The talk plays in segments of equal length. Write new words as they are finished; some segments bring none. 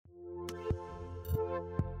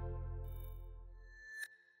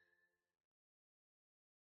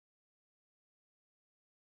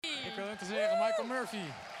We kunnen te zeggen, Michael Murphy.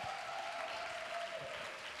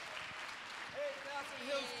 Hey, Mountain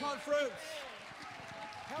Hills Conference.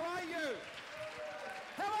 How are you?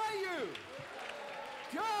 How are you?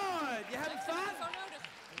 Good. You having fun?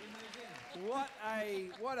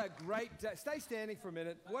 What a great day. Stay standing for a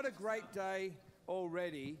minute. What a great day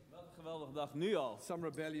already. Wat een geweldige dag, nu al. Some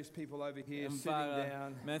rebellious people over here Een sitting paar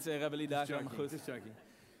down. mensen in rebellie daar zijn maar goed. Just joking.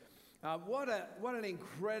 What an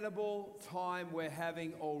incredible time we're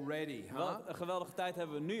having already, huh? Wat een geweldige tijd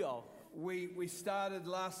hebben we nu al. We started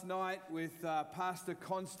last night with Pastor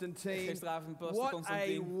Constantine. Gisteravond Pastor What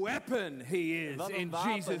Constantine. a weapon he is Wat een in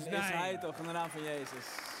wapen Jesus' is hij name. toch in de naam van Jezus.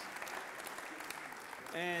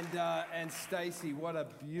 And Stacy, what a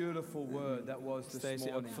beautiful word that was this Stacey,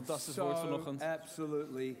 ook morning. een fantastisch woord vanochtend.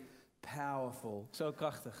 Absolutely powerful. Zo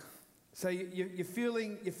krachtig. So you're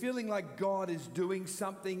feeling like God is doing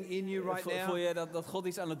something in you right now? Voel je dat God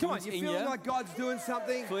iets aan het Come doen on, is you in feeling je? like God's doing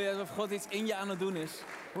something? Voel je alsof God iets in je aan het doen is?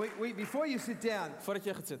 Before you sit down, Voordat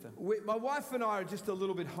je gaat zitten. my wife and I are just a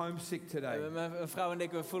little bit homesick today. Mijn vrouw en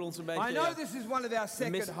ik we voelen ons een beetje... I know this is one of our we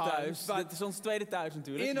second missen homes, thuis. but Dit is ons tweede thuis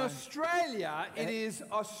natuurlijk. in maar- Australia, it is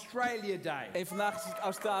Australia Day. En vandaag is het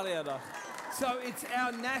Australia-dag. So it's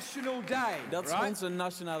our national day, Dat is right? onze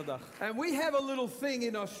nationale dag. And we have a little thing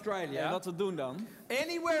in Australia. En wat we doen dan,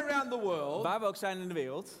 Anywhere around the world, waar we ook zijn in de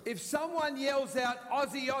wereld... if someone yells out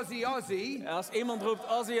Aussie, Aussie, Aussie, Als iemand roept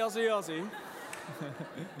Aussie, Aussie, Aussie...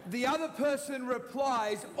 the other person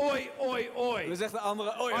replies Oi, Oi, Oi. Dan zegt de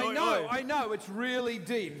andere oi, oi, oi. I know, it's really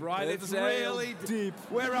deep, right? Dit It's is heel really diep.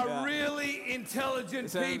 We're a Ja. really intelligent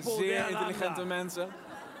Het zijn people zeer down intelligente under. mensen.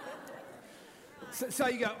 So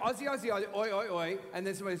you go Aussie, Aussie, Aussie, oi, oi, oi, and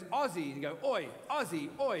then somebody says Aussie, and you go oi, Aussie,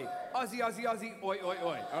 oi, Aussie, Aussie, Aussie, oi, oi,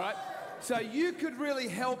 oi. All right. So you could really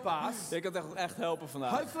help us. Je kan het echt helpen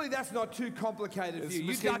vandaag. Hopefully that's not too complicated Het for is you. You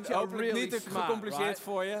misschien got are hopelijk really niet te smart, gecompliceerd right?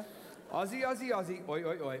 voor je. Aussie, Aussie, Aussie, oi,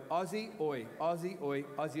 oi, oi. Aussie, oi, Aussie, oi,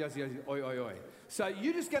 Aussie, Aussie, Aussie, oi, oi, oi. So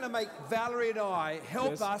you're just going to make Valerie and I help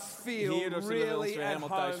Dus us feel hierdoor zullen we ons really weer at helemaal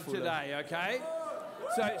thuis home voelen. today, okay?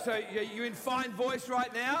 So you in fine voice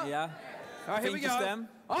right now? Ja. All right, here we Vind je go. stem?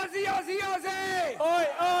 Aussie, Aussie, Aussie! Oi,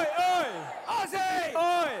 oi, oi! Aussie!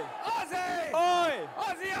 Oi! Aussie! Oi!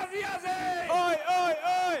 Aussie, Aussie, Aussie! Oi, oi,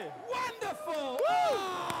 oi! Wonderful!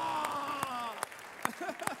 Oh!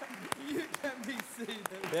 You can be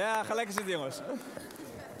seated. Ja, ga lekker zitten jongens.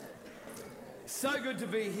 So good to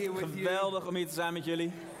be here with you. Geweldig om hier te zijn met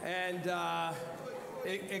jullie. And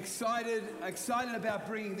excited about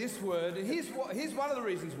bringing this word. And here's one of the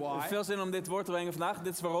reasons why. Veel zin om dit woord te brengen vandaag.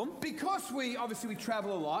 Dit is waarom. Because we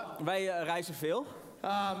travel a lot. Wij reizen veel.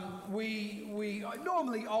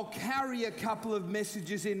 Normally I'll carry a couple of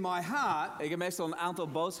messages in my heart. Ik heb meestal een aantal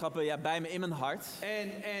boodschappen bij me in mijn hart.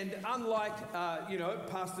 And unlike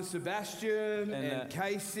Pastor Sebastian and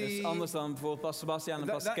Casey. Dat is anders dan bijvoorbeeld Pastor Sebastian en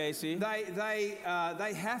Pastor Casey.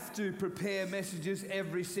 They have to prepare messages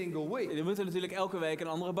every single week. Die moeten natuurlijk elke week een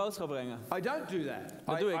andere boodschap brengen. I don't do that.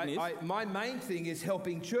 Dat doe ik niet. My main thing is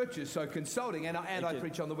helping churches, so consulting, and I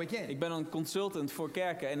preach on the weekend. Ik ben een consultant voor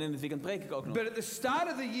kerken en in het weekend preek ik ook nog. But at the start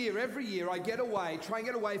of the year, every year, I try and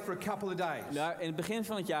get away for a couple of days. Nou, in het begin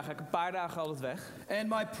van het jaar ga ik een paar dagen altijd weg. And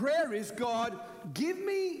my prayer is, God, give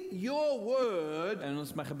me your word En dat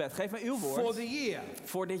is mijn gebed. Geef mij uw for woord the year.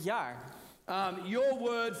 voor dit jaar. Your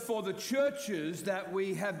word for the churches that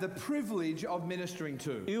we have the privilege of ministering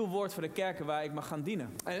to. Uw woord voor de kerken waar ik mag gaan dienen.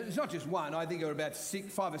 And it's not just one. I think there are about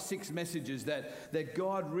 5 or 6 messages that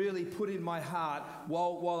God really put in my heart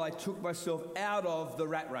while I took myself out of the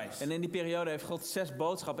rat race. En in die periode heeft God 6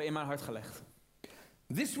 boodschappen in mijn hart gelegd.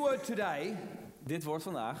 This word today, Dit woord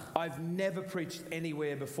vandaag I've never preached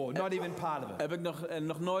anywhere before, not even part of it. heb ik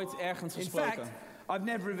nog nooit ergens In gesproken. fact, I've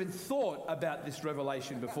never even thought about this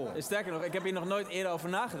revelation before. Sterker nog, ik heb hier nog nooit eerder over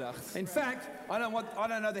nagedacht. In fact, I don't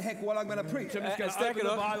know the heck what I'm going to preach. I'm just going to Sterker open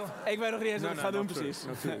the nog, Bible. ik weet nog niet eens wat ik ga doen not true, precies.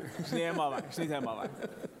 not true. Het is niet helemaal waar. Het is niet helemaal waar.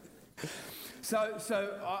 So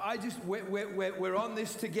we're on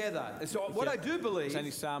this together. So what I do We zijn believe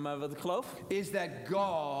hier samen, wat ik geloof, is that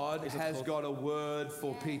God dat has God got a word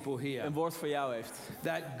for people here. een woord voor jou heeft.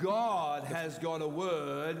 That God has got a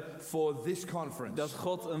word for this conference. Dat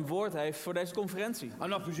God een woord heeft voor deze conferentie. I'm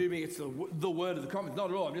not presuming it's the word of the conference, not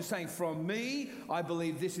at all. I'm just saying from me, I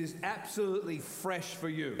believe this is absolutely fresh for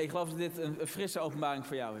you. Ik geloof dat dit een frisse openbaring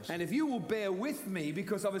voor jou is. And if you will bear with me,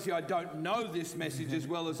 because obviously I don't know this message as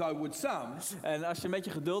well as I would some, En als je een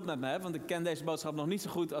beetje geduld met me hebt, want ik ken deze boodschap nog niet zo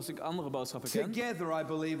goed als ik andere boodschappen ken. together I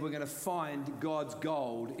believe we're going to find God's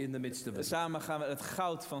gold in the midst of it. Samen gaan we het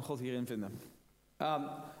goud van God hierin vinden.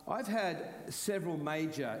 I've had several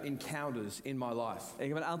major encounters in my life. Ik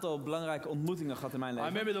heb een aantal belangrijke ontmoetingen gehad in mijn I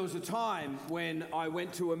leven. remember there was a time when I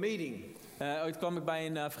went to a meeting. Ooit kwam ik bij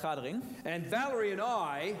een vergadering. And Valerie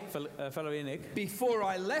and I, Valerie en ik.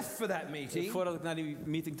 before I left for that meeting, Voordat ik naar die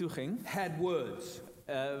meeting toe ging, had words.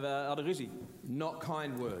 we hadden ruzie. Not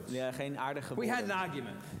kind words. Ja, geen aardige We woorden. had an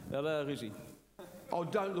argument. We hadden ruzie.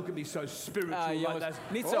 Oh, don't look at me so spiritual like Jongens, that.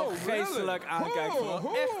 niet zo geestelijk aankijken.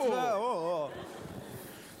 Echt wel.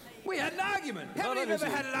 We had an argument. How many of you ever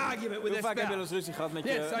had an argument with Hoe a vaak heb je spouse? wel eens ruzie gehad met je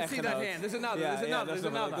Yes, I see that echtgenoot? hand. There's another, Ja, there's ja, another, dat is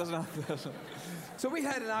there's nog wel- another. dat is nog- So we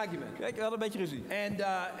had an argument. Kijk, we hadden een beetje ruzie. And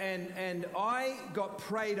I got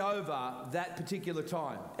prayed over that particular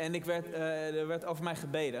time. En er werd over mij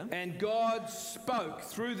gebeden. And God spoke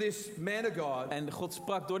through this man of God En God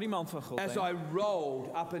sprak door die man van God as heen. I rolled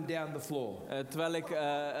up and down the floor. Terwijl ik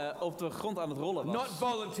op de grond aan het rollen was. Not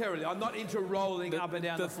voluntarily. I'm not into rolling up and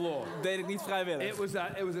down the Dat floor. deed ik niet vrijwillig. It was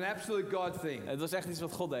an absolute God thing. Het was echt iets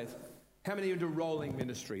wat God deed. How many into rolling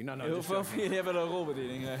ministry? No, Heel just veel joking. van jullie hebben een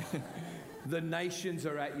rolbediening. The nations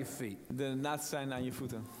are at your feet. De naties zijn aan je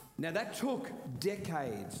voeten. Now that took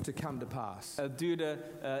decades to come to pass. Het duurde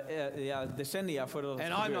decennia voordat het And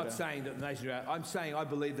I'm gebeurde. not saying that the nations are out. I'm saying I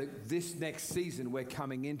believe that this next season we're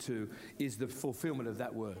coming into is the fulfillment of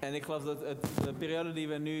that word. En ik geloof dat de periode die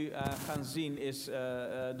we nu gaan zien is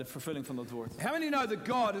de vervulling van dat woord. How many know that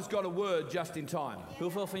God has got a word just in time?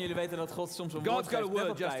 Hoeveel van jullie weten dat God soms een God's woord got a geeft net word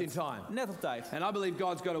op just tijd? in time. Net op tijd. And I believe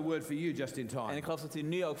God's got a word for you just in En time. ik geloof dat hij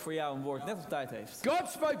nu ook voor jou een woord net op tijd heeft. God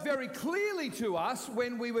spoke very clearly to us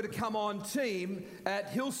when we were to come on team at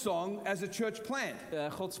Hillsong as a church plant.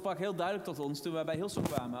 God sprak heel duidelijk tot ons toen wij bij Hillsong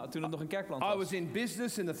kwamen, toen het nog een kerkplant I was. was in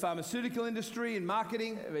business, in the pharmaceutical industry, in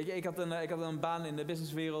marketing, Weet je, ik had een baan in de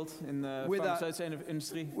businesswereld, in de With a- farmaceutische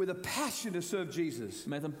industrie, with a passion to serve Jesus.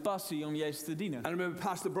 met een passie om Jezus te dienen. And I remember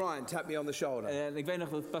Pastor Brian tapped me on the shoulder. En ik weet nog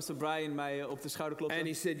dat pastor Brian mij op de schouder klopte. And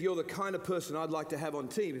he said, "You're the kind of person I'd like to have on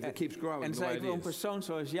team if it keeps growing En the zei, way ik wil een it is." persoon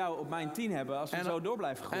zoals jou op mijn team hebben als we And zo I- door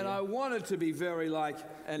blijven groeien. And I wanted to be very like,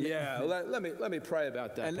 And- yeah, let me pray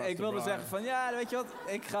about that. En Pastor ik wilde Brian. zeggen van, ja, weet je wat,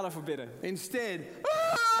 ik ga ervoor bidden. Instead,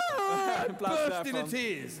 In plaats burst into daarvan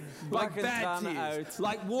tears, brak like in bad tranen tears, uit.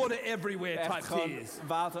 like water everywhere Echt type gewoon tears.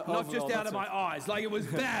 water Not overal. just out dat of my soort. eyes, like it was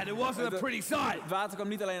bad. It wasn't a pretty sight. Het water kwam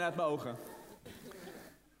niet alleen uit mijn ogen.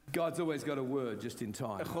 God's always got a word just in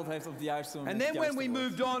time. En God heeft op de juiste moment And then het when we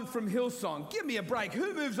juiste woord. moved on from Hillsong, give me a break.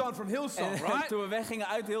 Who moves on from Hillsong, En right? toen we weggingen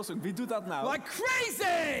uit Hillsong, wie doet dat nou? Like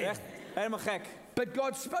crazy! Echt helemaal gek. But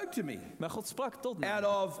God spoke to me Maar God sprak tot mij.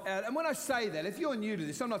 and when I say that, if you're new to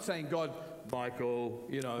this, I'm not saying God, Michael,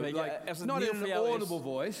 you know, Weet je, like, als het not nieuw in voor an jou audible is,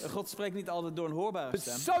 voice, God spreekt niet altijd door een hoorbare but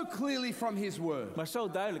stem, so clearly from His word. maar zo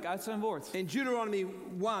duidelijk uit zijn woord. In Deuteronomy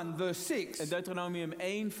 1, verse 6, In Deuteronomium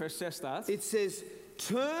 1, vers 6 staat. it says,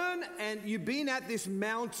 turn and you've been at this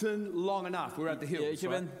mountain long enough. We're at the hills, Je right?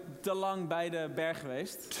 bent te lang bij de berg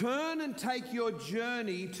geweest. Turn and take your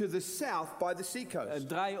journey to the south by the seacoast.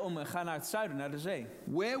 Draai je om en ga naar het zuiden, naar de zee.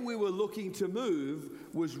 Where we were looking to move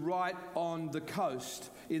was right on the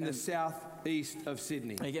coast in the southeast of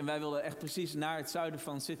Sydney. Weet je, en wij wilden echt precies naar het zuiden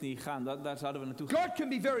van Sydney gaan. Daar zouden we naartoe gaan. God can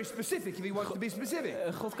be very specific if He wants to be specific.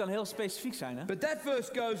 God kan heel specifiek zijn, hè? But that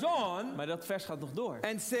verse goes on Maar dat vers gaat nog door.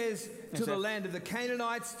 and says to the land of the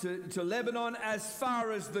Canaanites, to Lebanon, as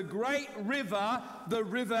far as the great river, the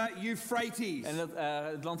river Euphrates. En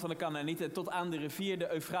het land van de Kanaanieten tot aan de rivier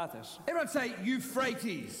de Eufrates. Everyone say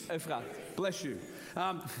Euphrates. Eufraat. Bless you.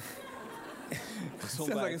 Sounds like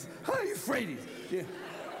Gezondheid. it's, oh, Euphrates. Yeah.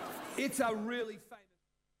 It's a really famous.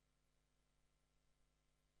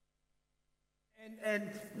 And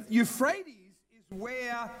Euphrates is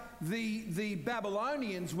where the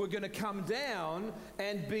Babylonians were going to come down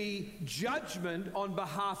and be judgment on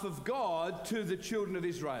behalf of God to the children of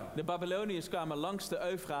Israel. De Babyloniërs kwamen langs de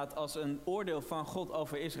Eufraat als een oordeel van God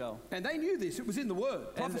over Israël. And they knew this. It was in the word,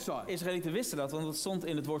 En de prophesied. Israëlieten wisten dat, want het stond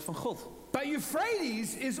in het woord van God. But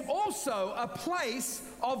Euphrates is also a place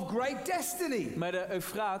of great destiny. Maar de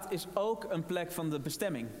Eufraat is ook een plek van de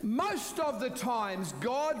bestemming. Most of the times,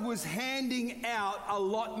 God was handing out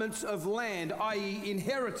allotments of land, i.e.,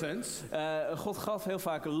 inheritance. God gaf heel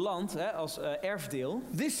vaak land als erfdeel.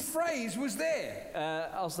 This phrase was there.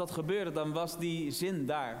 Als dat gebeurde, dan was die zin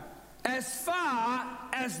daar. As far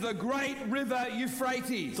as the great river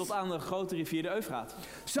Euphrates. Tot aan de grote rivier de Eufraat.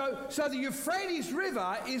 So the Euphrates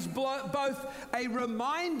River is both a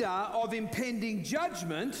reminder of impending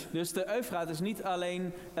judgment Dus de Eufraat is niet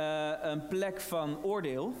alleen een plek van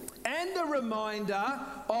oordeel, and a reminder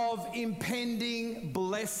of impending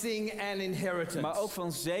blessing and inheritance. maar ook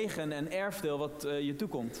van zegen en erfdeel wat je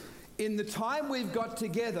toekomt. in the time we've got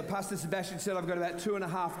together, Pastor Sebastian said I've got about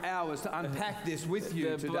 2.5 hours to unpack this with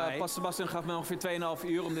you today. Pastor Sebastian gaf me ongeveer 2,5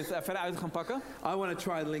 uur om dit verder uit te gaan pakken. I want to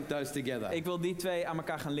try and link those together. Ik wil die twee aan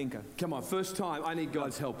elkaar gaan linken. Come on, first time, I need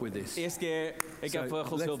God's help with this. Eerste keer, ik heb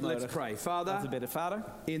Gods hulp let's nodig. pray. Father, Laten we bidden. Vader,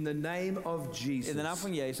 in the name of Jesus, in de naam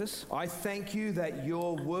van Jezus, I thank you that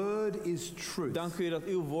your word is truth. dank u dat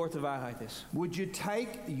uw woord de waarheid is. Would you take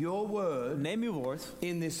your word Neem uw woord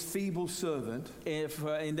in this feeble servant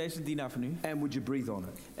in deze dienaar van u and would you breathe on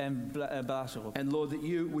it? en blaas erop. And Lord,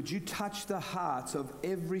 would you touch the hearts of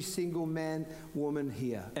every single man, woman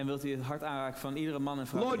here? En wilt u het hart aanraken van iedere man en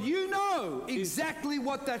vrouw? Lord, you know exactly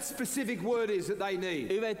what that specific word is that they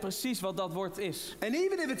need. U weet precies wat dat woord is. And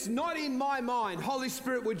even if it's not in my mind, Holy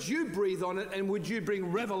Spirit, would you breathe on it and would you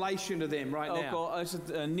bring revelation to them right Ook now? al is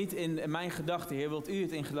het niet in mijn gedachten, Heer, wilt u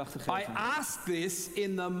het in gedachten I geven. ask this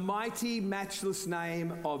in the mighty, matchless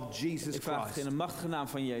name of Jesus Ik vraag het in Christ. de machtige naam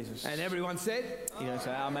van Jezus. And everyone said, Iedereen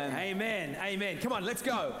zei amen. Amen, amen. Come on, let's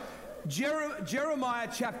go. Jeremiah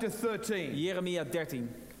chapter 13. Jeremia 13.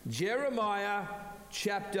 Jeremiah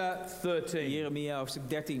chapter 13. Jeremia hoofdstuk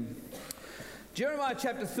 13. Jeremiah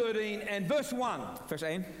chapter 13 and verse 1. Vers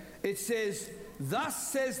 1. It says,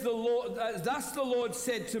 thus the Lord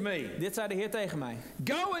said to me, Dit zei de Heer tegen mij.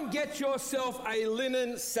 go and get yourself a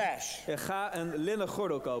linen sash. Ga een linnen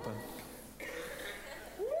gordel kopen.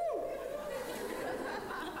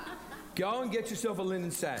 Go and get yourself a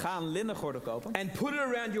linen sash. Ga een linnen gordel kopen. And put it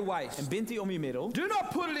around your waist. En bind die om je middel. Do not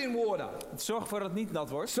put it in water. Zorg ervoor dat het niet nat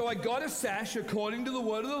wordt. So I got a sash according to the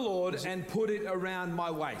word of the Lord and put it around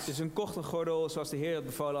my waist. Dus een kocht een gordel zoals de Heer het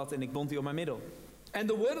bevolen had en ik bond die om mijn middel. And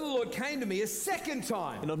the word of the Lord came to me a second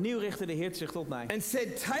time En opnieuw richtte de Heer zich tot mij. and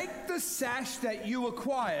said, take the sash that you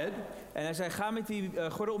acquired, En hij zei, ga met die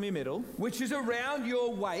gordel om je middel. which is around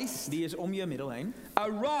your waist, Die is om je middel heen.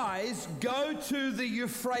 arise, go to the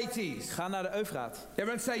Euphrates. Ga naar de Eufraat.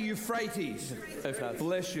 Everyone say Euphrates. Eufraat.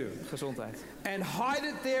 Bless you. Gezondheid. And hide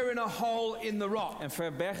it there in a hole in the rock. En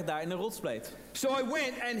verberg het daar in een rotsspleet. So I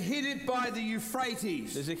went and hid it by the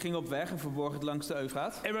Euphrates. Dus ik ging op weg en verborg het langs de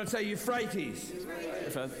Eufraat. Everyone say Euphrates.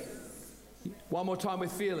 Eufraat. One more time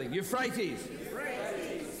with feeling. Euphrates.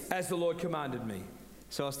 As the Lord commanded me.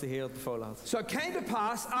 Zoals de Heer het bevolen had. So it came to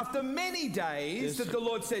pass after many days that the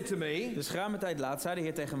Lord said to me, Dus geruime tijd laat zei de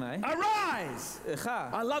Heer tegen mij. arise. Ga.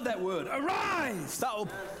 I love that word. Arise. Sta op.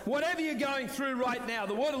 Whatever you're going through right now,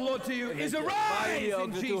 the word of the Lord to you is Waar arise je ook in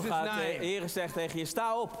naartoe Jesus' gaat. De name. Heer zegt tegen je,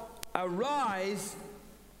 sta op. Arise.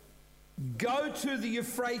 Go to the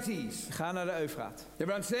Euphrates. Ga naar de Eufraat.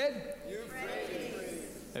 Everyone said?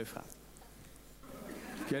 Eufraat.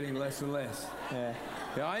 Getting less and less. Ja.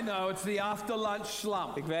 Yeah, I know, it's the after lunch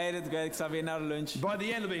slump. Ik weet het, ik sta weer naar de lunch. By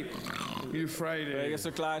the end of it, Euphrates. Als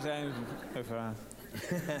we klaar zijn, Eufraat.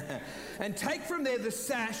 And take from there the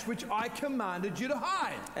sash which I commanded you to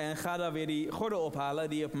hide. En ga daar weer die gordel ophalen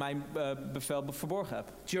die je op mijn bevel verborgen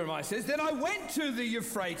hebt. Jeremiah says, then I went to the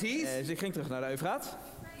Euphrates. Dus ik ging terug naar de Eufraat.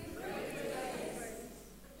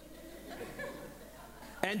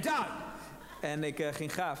 And dug. En ik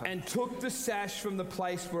ging graven. And took the sash from the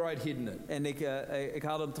place where I'd hidden it. En ik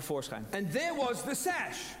haalde hem tevoorschijn. And there was the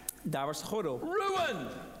sash. Daar was de gordel.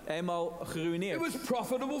 Ruined. Helemaal It geruïneerd. was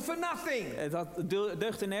profitable for nothing. Het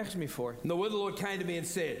deugde nergens meer voor. And the word of the Lord came to me and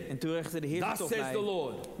said, En toen richtte de Heer thus tot says mij the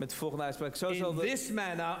Lord, met de volgende uitspraak. Zo in this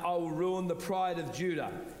manner I will ruin the pride of Judah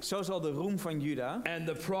zal de roem van Juda and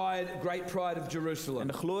the great pride of en Jerusalem.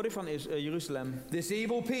 de glorie van Jeruzalem This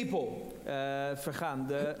evil people. vergaan.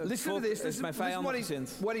 De Listen to volk this. is mijn vijandig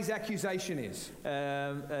gezind. What his accusation is.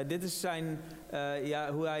 Dit is zijn,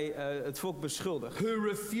 hoe hij het volk beschuldigt. Who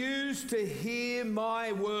refuse to hear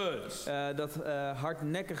my words. Dat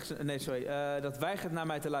dat weigert naar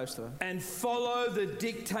mij te luisteren. And follow the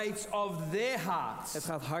dictates of their hearts. Het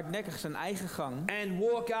gaat hardnekkig zijn eigen gang. And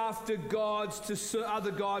walk after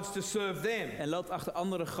other gods to serve them. En loopt achter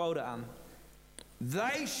andere goden aan.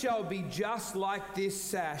 They shall be just like this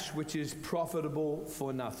sash which is profitable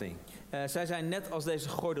for nothing. Zij zijn net als deze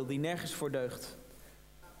gordel die nergens voor deugt.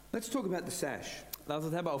 Let's talk about the sash. Laten we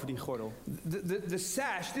het hebben over die gordel. The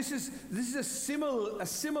sash, this is a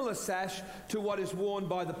similar sash to what is worn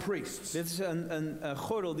by the priests. Dit is een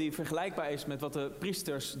gordel die vergelijkbaar is met wat de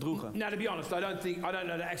priesters droegen. Now to be honest, I don't know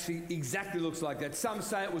that it actually exactly looks like that. Some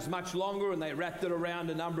say it was much longer and they wrapped it around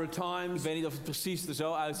a number of Ik times. weet niet of het precies er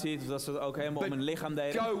zo uitziet of dat ze het ook helemaal om hun lichaam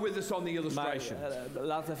deden. Go with us on the Maar illustration.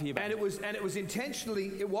 laat het even hierbij. And it was intentionally,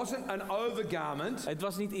 it wasn't an overgarment. Het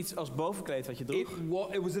was niet iets als bovenkleed wat je droeg.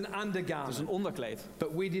 It was an Het is undergarment. een onderkleed. But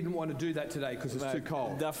we didn't want to do that today because it's too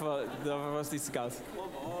cold. Daarvoor was het iets te koud.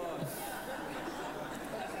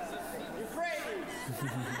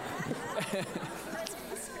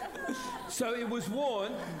 So it was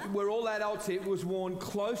worn, we're all adults, it was worn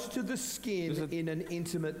close to the skin Dus het- in an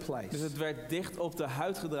intimate Dus place. het werd dicht op de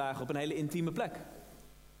huid gedragen op een hele intieme plek.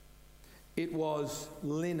 It was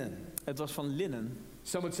linen. Het was van linnen.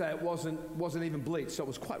 Some would say it wasn't even bleached, so it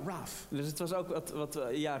was quite rough. Dus het was ook wat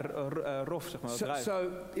rof, zeg maar, wat So, ruig. so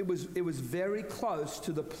it was very close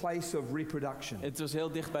to the place of reproduction. Het was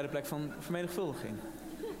heel dicht bij de plek van vermenigvuldiging.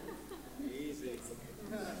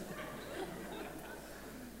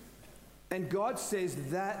 And God says,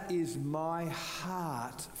 that is my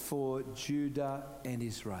heart for Judah and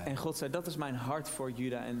Israel. En God zei, dat is mijn hart voor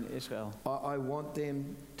Juda en Israël. I want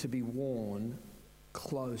them to be worn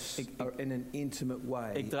close in an intimate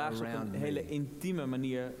way Ik draag ze op around een hele me. intieme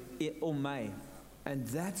manier om mij.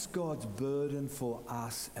 And that's God's burden for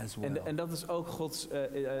us as well. En dat is ook Gods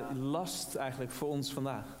last eigenlijk voor ons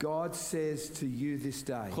vandaag. God says to you this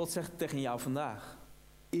day, God zegt tegen jou vandaag,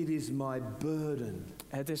 it is my burden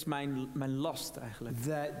het is mijn last eigenlijk.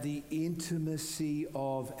 that the intimacy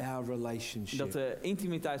of our Dat relationship de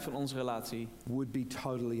intimiteit van onze relatie would be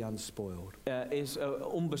totally unspoiled. is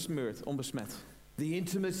onbesmet. The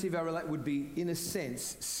intimacy of our relationship would be, in a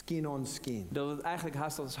sense, skin on skin. Dat het eigenlijk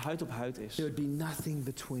haast als huid op huid is. There would be nothing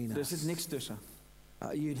between Er us. zit niks tussen.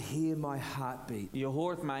 You'd hear my heartbeat. Je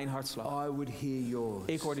hoort mijn hartslag. I would hear yours.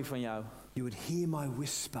 Ik hoor die van jou. You would hear my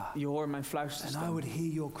whisper. Je hoort mijn And I fluisterstem. would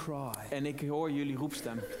hear your cry. En ik hoor jullie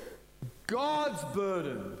roepstem. God's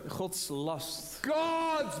burden, Gods last.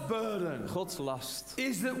 God's burden Gods last.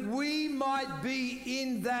 is that we might be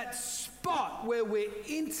in that spot where we're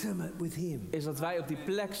intimate with Him. Is dat wij op die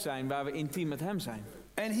plek zijn waar we intiem met hem zijn.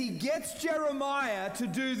 And He gets Jeremiah to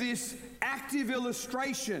do this active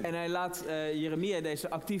illustration En hij laat Jeremia deze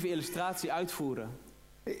actieve illustratie uitvoeren.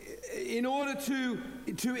 in order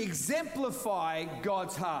to exemplify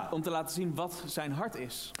God's heart. Om te laten zien wat zijn hart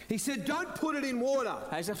is. He said, don't put it in water.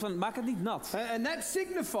 Hij zegt van, maak het niet nat. And that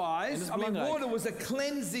signifies, I mean, water was a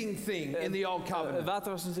cleansing thing in the Old Covenant.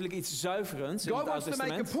 Water was natuurlijk iets zuiverends in God het Oude wants to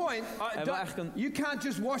make a Testament. point. Hij wil eigenlijk You can't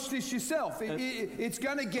just wash this yourself. It's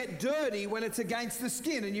going to get dirty when it's against the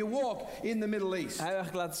skin and you walk in the Middle East. Hij wil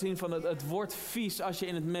eigenlijk laten zien van het wordt vies als je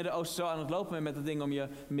in het Midden-Oosten zo aan het lopen bent met het ding om je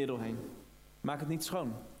middel heen. Maak het niet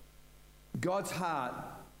schoon. God's heart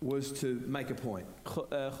was to make a point.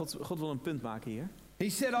 God wil een punt maken hier. He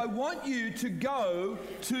said, I want you to go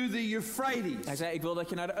to the Euphrates. Hij zei, ik wil dat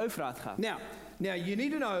je naar de Eufraat gaat. Now, you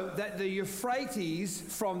need to know that the Euphrates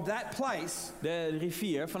from that place De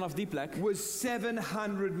rivier vanaf die plek, was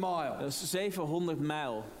 700 miles. dat is 700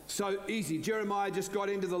 mijl. So easy. Jeremiah just got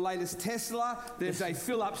into the latest Tesla. There's a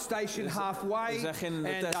fill-up station halfway,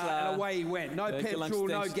 and away he went. No petrol,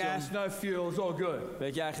 no gas, no fuel. It's all good.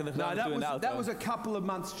 Weet je eigenlijk No, nog naartoe in de auto? that was a couple of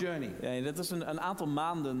months' journey. Ja, dat is een aantal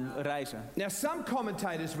maanden reizen. Now, some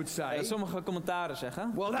commentators would say, Sommige commentaren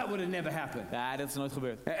zeggen, well, that would have never happened. ja, dat is nooit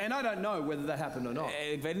gebeurd. And I don't know whether that happened or not.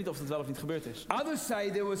 Ik weet niet of het wel of niet gebeurd is. Others say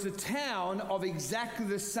there was a town of exactly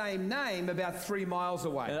the same name about 3 miles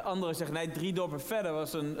away. Anderen zeggen, nee, 3 dorpen verder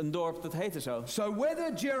was een dorp dat heette zo. So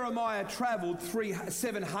whether Jeremiah traveled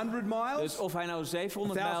 700 miles, Dus of hij nou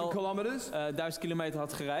 700 1,000 mijl, kilometers, 1000 kilometer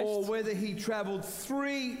had gereisd, or whether he traveled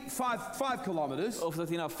 5 kilometers, of dat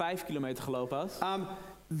hij nou 5 kilometer gelopen had,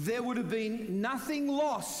 there would have been nothing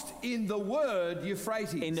lost in the word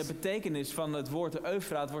Euphrates. in de betekenis van het woord de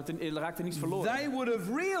Eufraat raakte niets verloren. They would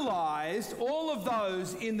have realized, all of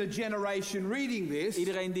those in the generation reading this,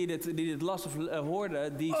 Iedereen die dit las of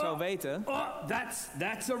hoorde, die zou weten,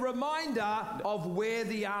 that's a reminder of where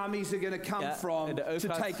the armies are going to come from to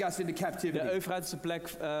take us into captivity. de Eufraat is de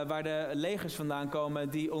plek waar de legers vandaan komen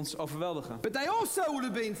die ons overweldigen. But they also would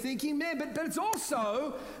have been thinking, man, but it's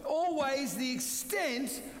also always the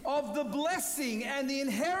extent of the blessing and the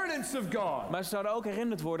inheritance of God. Maar ze zouden ook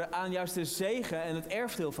herinnerd worden aan juist de zegen en het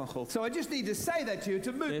erfdeel van God. So I just need to say that to you. It's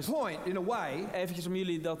a moot point in a way. Eventjes om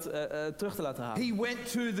jullie dat terug te laten halen. He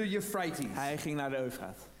went to the Euphrates. Hij ging naar de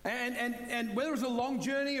Eufraat. And whether it was a long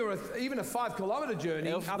journey or even a 5-kilometer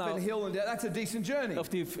journey up a hill and down, that's a decent journey. Of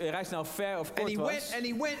die reis nou ver of kort was. And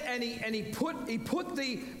he put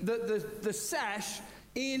the sash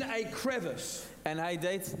in a crevice. En hij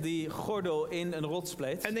deed die gordel in een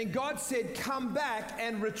rotsspleet. And then God said, come back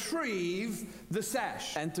and retrieve the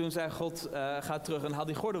sash. En toen zei God, ga terug en haal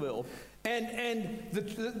die gordel weer op. And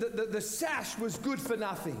the sash was good for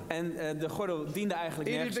nothing. En de gordel diende eigenlijk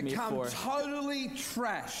It had nergens meer become voor. totally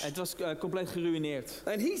trash. Het was compleet geruïneerd.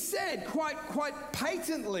 And he said quite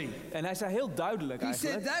patently, En hij zei heel duidelijk he said,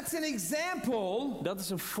 eigenlijk, that's an example dat is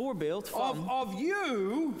een voorbeeld of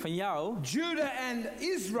you, van jou, Judah and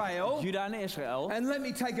Israel. Juda en Israël. And let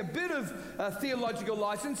me take a bit of theological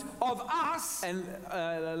license of us. En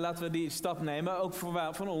laten we die stap nemen, ook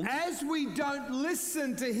van ons. As we don't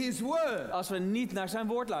listen to his word. Als we niet naar zijn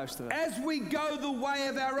woord luisteren. As we go the way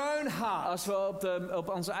of our own heart. Als we op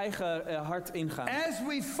ons eigen hart ingaan. As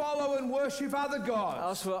we follow and worship other gods.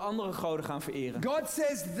 Als we andere goden gaan vereren. God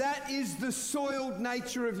says that is the soiled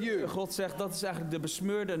nature of you. God zegt dat is eigenlijk de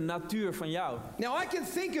besmeurde natuur van jou. Now I can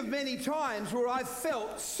think of many times where I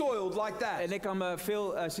felt soiled like that. En ik kan me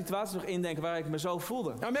veel situaties nog indenken waar ik me zo voelde.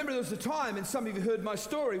 I remember there was a time, and some of you heard my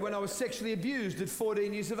story, when I was sexually abused at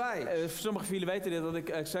 14 years of age. Sommige van jullie weten dit, dat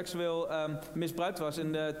ik seksueel misbruikt was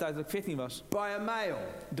in de tijd dat ik 14 was. By a male.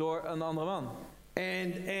 Door een andere man.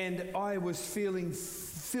 And I was feeling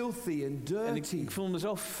filthy and dirty. En ik voelde me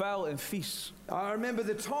zo vuil en vies. I remember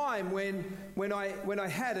the time when I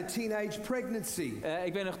had a teenage pregnancy.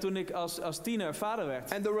 Ik weet nog toen ik als tiener vader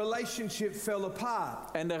werd. And the relationship fell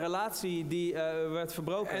apart. En de relatie die werd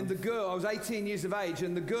verbroken. And the girl, I was 18 years of age,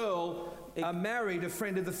 and the girl married a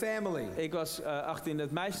friend of the family. Ik was 18,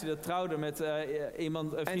 het meisje dat trouwde met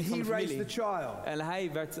iemand, een vriend van de And he familie. raised the child. En hij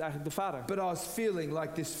werd eigenlijk de vader. But I was feeling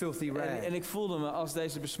like this filthy rag. En ik voelde me als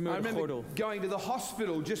deze I besmeurde remember gordel. going to the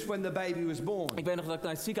hospital just when the baby was born. Ik weet nog dat ik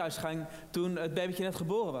naar het ziekenhuis ging toen het babytje net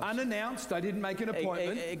geboren was. Unannounced, I didn't make an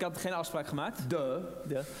appointment. Ik had geen afspraak gemaakt. Duh.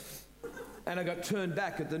 And I got turned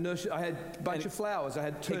back at the nurse. I had a bunch of flowers. I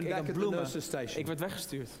had turned back at the nurse's station. Ik werd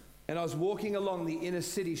weggestuurd. And I was walking along the inner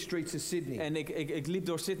city streets of Sydney. En ik liep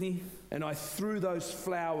door Sydney. And I threw those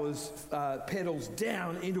flowers petals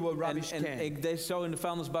down into a rubbish can. En ik deed zo in de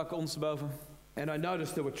vuilnisbak ondersteboven. And I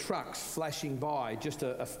noticed there were trucks flashing by just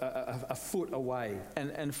a foot away.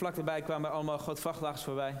 En vlak daarbij kwamen er allemaal grote vrachtwagens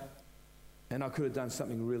voorbij. And I could have done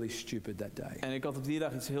something really stupid that day. En ik had op die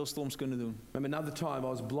dag iets heel stoms kunnen doen. Remember another time I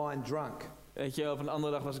was blind drunk. Weet je, op een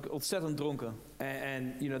andere dag was ik ontzettend dronken.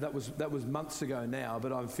 And you know that was months ago now,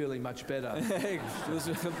 but I'm feeling much better. Dat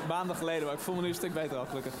is maanden geleden, maar ik voel me nu een stuk beter al,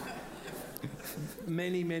 gelukkig.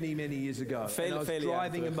 Many years ago. Vele, and I was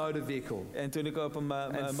driving a motor vehicle. En toen ik op een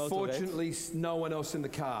motor fortunately, reed. no one else in the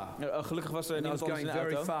car. Gelukkig was er And I niemand was anders in going de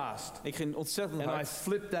very auto. fast. Ik ging ontzettend And I hard.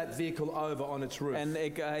 flipped that vehicle over on its roof. En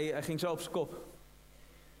hij ging zo op zijn kop.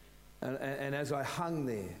 And as I hung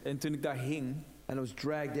there. En toen ik daar hing. And I was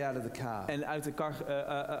dragged out of the car. En uit de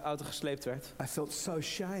auto gesleept werd. I felt so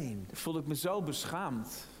shamed. Voelde ik me zo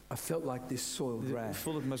beschaamd. I felt like this soiled rag.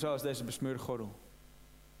 Voelde ik me zo als deze besmeurde gordel.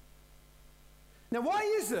 Now, why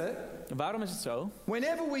is it? Waarom is het zo?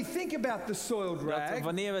 Whenever we think about the soiled Dat rag,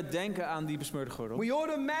 wanneer we denken aan die besmeurde gordel. we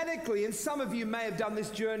automatically, and some of you may have done this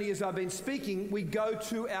journey as I've been speaking, we go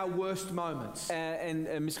to our worst moments.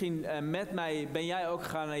 En misschien met mij ben jij ook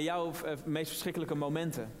gegaan naar jouw meest verschrikkelijke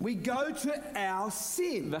momenten. We go to our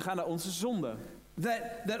sin. We gaan naar onze zonde.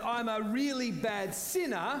 That I'm a really bad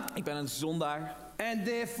sinner. Ik ben een zondaar. And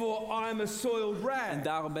therefore I'm a soiled rag. En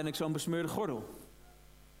daarom ben ik zo'n besmeurde gordel.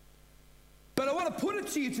 But I want to put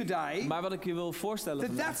it to you today. Maar wat ik je wil voorstellen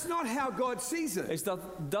vandaag, That's not how God sees it. is dat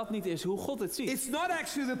dat niet is hoe God het ziet. It's not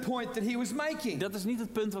actually the point that he was making. Dat is niet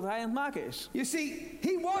het punt wat hij aan het maken is. You see,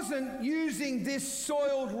 he wasn't using this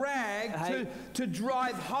soiled rag to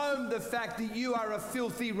drive home the fact that you are a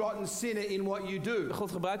filthy, rotten sinner in what you do.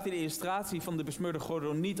 God gebruikte de illustratie van de besmeurde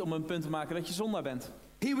gordel niet om een punt te maken dat je zondaar bent.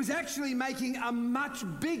 He was actually making a much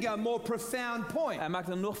bigger, more profound point. Hij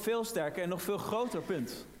maakte een nog veel sterker en nog veel groter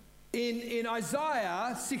punt. In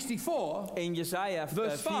Isaiah 64, in Jesaja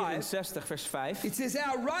verse 64 vers 5, it says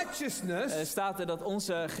our righteousness staat er dat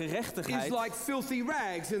onze gerechtigheid is like filthy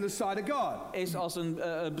rags in the sight of God. Is als een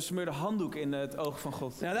besmeurde handdoek in het oog van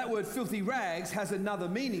God. Now that word filthy rags has another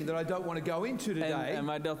meaning that I don't want to go into today.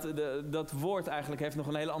 Maar dat woord eigenlijk heeft nog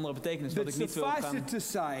een hele andere betekenis wat ik niet wil gaan. To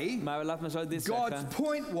say, maar laat me zo dit God's zeggen.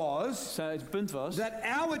 Point was het punt was that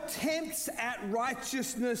our attempts at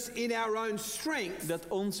righteousness in our own strength, dat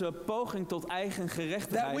onze poging tot eigen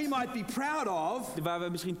gerechtigheid, that we might be proud of, waar we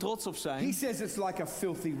misschien trots op zijn. He says it's like a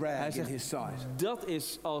filthy rag in his sight. Dat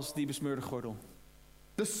is als die besmeurde gordel.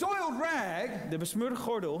 The soiled rag, de besmeurde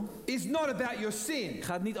gordel, is not about your sin.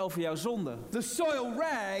 Gaat niet over jouw zonde. The soiled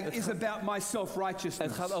rag is about my self-righteousness.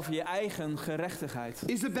 Het gaat over je eigen gerechtigheid.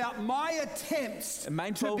 Is about my attempts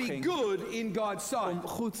mijn to be good in God's sight. Om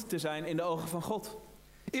goed te zijn in de ogen van God.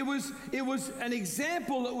 It was an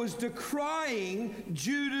example that was decrying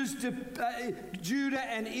Judah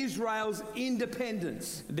and Israel's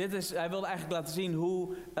independence. Hij wilde eigenlijk laten zien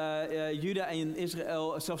hoe Juda en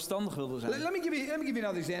Israël zelfstandig wilden zijn. Let me give you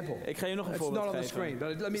another example. Ik ga je nog een It's voorbeeld not on the geven. screen, but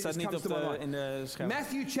let me, Het staat this niet comes op to my mind. in de scherm.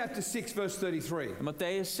 Matthew chapter 6 verse 33.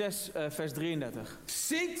 Matthäus 6 vers 33.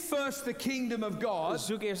 Seek first the kingdom of God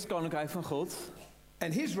Zoek eerst het koninkrijk van God,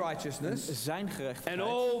 and his righteousness, zijn and gerechtigheid.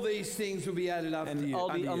 all these things will be added up to En you. al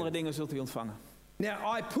unto die you. andere dingen zult u ontvangen.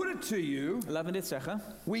 Now I put it to you, Laat me dit zeggen.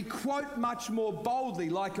 we quote much more boldly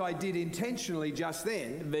like I did intentionally just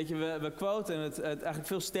then, Weet je, we quoten het eigenlijk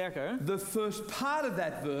veel sterker. the first part of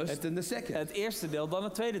that verse than the second. Het eerste deel dan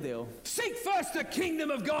het tweede deel. Seek first the kingdom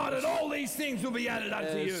of God and all these things will be added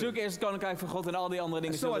unto you. Zoek eerst het koninkrijk van God en al die andere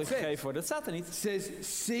dingen That's zullen what it gegeven worden. Dat staat er niet. It says,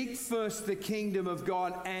 seek first the kingdom of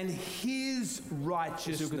God and his Zoek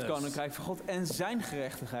righteousness. het koninkrijk van God en zijn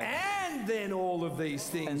gerechtigheid. And then all of these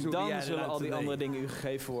things En will be dan added zullen al unto die andere thee. dingen u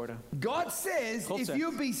gegeven worden. God says, God if zegt,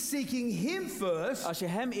 you'll be seeking him first, Als je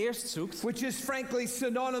hem eerst zoekt, which is frankly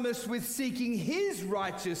synonymous with seeking his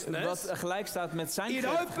righteousness, wat gelijk staat met zijn it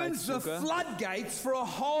gerechtigheid opens te the zoeken, floodgates for a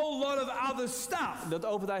whole lot of other stuff. dat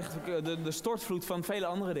opent eigenlijk de stortvloed van vele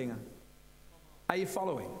andere dingen. Are you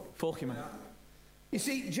following? Volg je me? You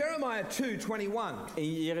see, Jeremiah 2:21,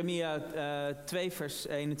 In Jeremia 2 vers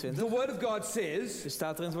 21 the word of God says,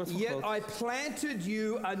 staat er in het woord van yet God. I planted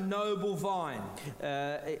you a noble vine,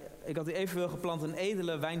 Ik had u evenwel geplant een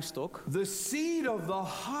edele wijnstok, the seed of the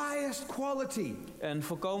highest quality. een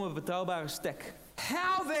volkomen betrouwbare stek.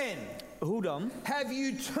 How then Hoe dan? have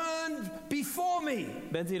you turned before me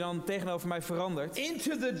Bent u dan tegenover mij veranderd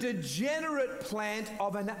into the degenerate plant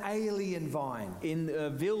of an alien vine? in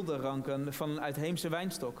wilde ranken van een uitheemse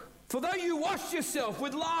wijnstok? For though you wash yourself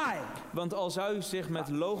with lie, Want al zou u zich met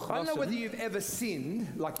loog I don't know whether wassen, you've ever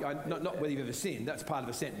sinned, not whether you've ever sinned, that's part of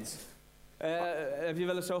a sentence. heb je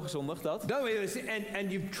wel eens zo gezondigd dat? Don't whether you've ever sinned,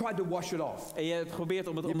 and you've tried to wash it off. En je hebt geprobeerd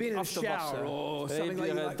om You've been het in a af te wassen. shower or Je something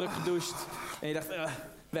hebt like druk gedoucht en je dacht,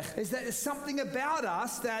 weg. There's something about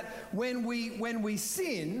us that when we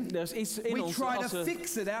sin, Er is iets in we ons try als to we,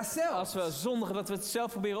 fix it als ourselves. we zondigen dat we het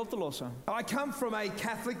zelf proberen op te lossen. I come from a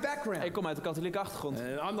Catholic background. Ik kom uit een katholieke achtergrond.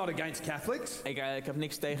 I'm not against Catholics, Ik heb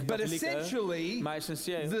niks tegen but katholieken, essentially, maar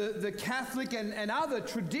essentieel. the Catholic and other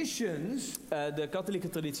traditions De katholieke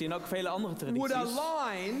traditie en ook vele andere would tradities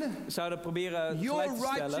align zouden proberen your gelijk te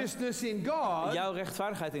stellen righteousness in God jouw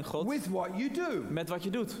rechtvaardigheid in God with what you do. met wat je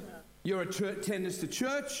doet. Your attendance to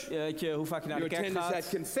church, Weet je, hoe vaak je naar de your kerk attendance at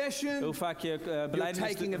gaat, confession, hoe vaak je your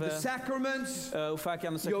belijdenis taking of the sacraments, hoe vaak je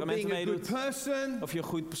aan de your sacramenten being a good meedoet, person. of je een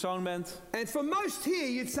goed persoon bent. And for most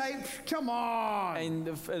here, you'd say, come on. En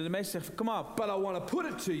de meesten zeggen, kom op. But I want to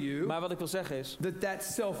put it to you Maar wat ik wil zeggen is, that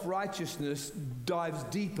self-righteousness dives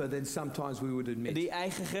deeper than sometimes we would admit. die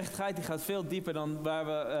eigen gerechtigheid die gaat veel dieper dan waar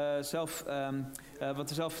we wat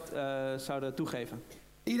we zelf zouden toegeven.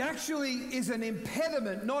 It actually is an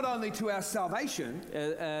impediment not only to our salvation,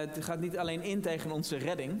 Het gaat niet alleen in tegen onze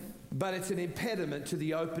redding, but it's an impediment to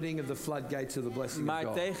the opening of the floodgates of the blessing of maar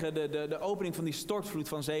God. tegen de opening van die stortvloed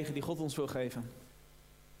van zegen die God ons wil geven.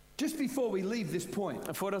 Just before we leave this point,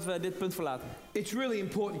 En voordat we dit punt verlaten, it's really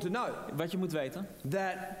important to note wat je moet weten,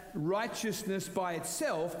 that righteousness by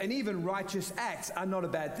itself and even righteous acts are not a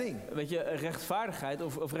bad thing. weet je, rechtvaardigheid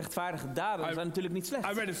of rechtvaardige daden zijn natuurlijk niet I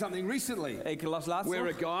slecht. read of something recently Ik las laatst where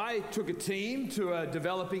nog, a guy took a team to a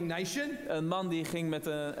developing nation een man die ging met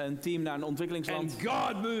een team naar een and ontwikkelingsland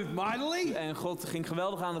God moved mightily. en God ging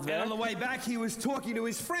geweldig aan het And werk. on the way back he was talking to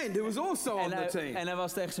his friend who was also on the team. En hij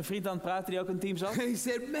was tegen zijn vriend aan het praten die ook in het team zat. And he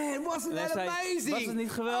said, man, wasn't En hij that zei, amazing? was het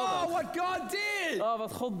niet geweldig? Oh, what God did. Oh,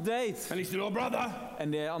 wat God deed. And he said, oh brother,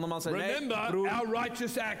 En de andere man zei, nee, remember broer. our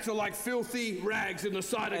righteous acts are like filthy rags in the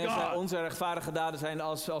sight En of hij zei, God. onze rechtvaardige daden zijn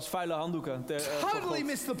als vuile handdoeken. voor Totally God.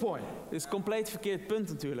 missed the point. Dit is een compleet verkeerd punt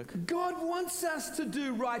natuurlijk. God wants us to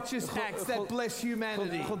do righteous acts that bless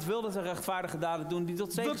humanity. God wil dat we rechtvaardige daden doen die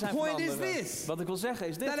tot zegen The zijn voor point is anderen. this. Wat ik wil zeggen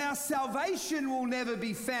is dit. That our salvation will never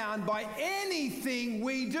be found by anything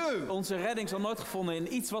we do. Onze redding zal nooit gevonden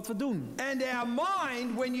in iets wat we doen. And our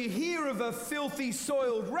mind, when you hear of a filthy,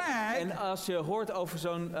 soiled rag, En als je hoort over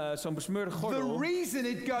zo'n besmeurde the gordel, reason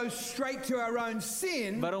it goes straight to our own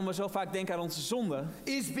sin waarom we zo vaak denken aan onze zonde,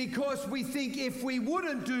 is because we think if we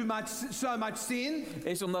wouldn't do so much sin,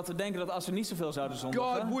 is omdat we denken dat als we niet zoveel zouden God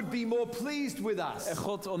zondigen, would be more pleased with us.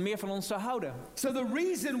 God meer van ons zou houden. So the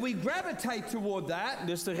reason we gravitate toward that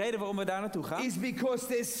Dus de reden waarom we daar naartoe gaan, is because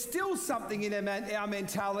there's still something in our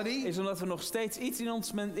mentality is omdat er nog steeds iets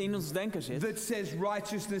in ons denken zit, that says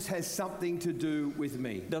righteousness has something to do do with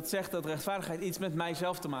me. Dat zegt dat rechtvaardigheid iets met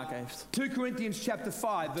mijzelf te maken heeft. 2 Corinthians chapter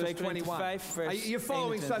 5, verse 2 Korinthe 21. 5, vers You're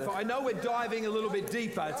following so 21. far. I know we're diving a little bit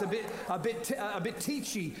deeper. It's a bit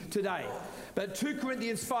teachy today. But 2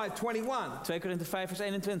 Corinthians 5:21 2 Korinthe 5 vers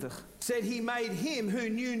 21. said he made him who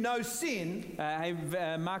knew no sin Hij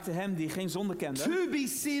maakte hem die geen zonde kende, to be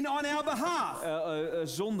sin on our behalf.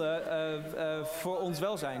 zonde voor ons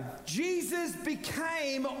welzijn. Jesus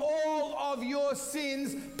became all of your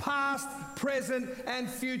sins, past, present and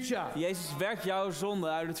future. Jezus werkt jouw zonde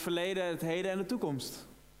uit het verleden, het heden en de toekomst.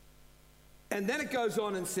 And then it goes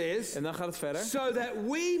on and says, En dan gaat het verder. so that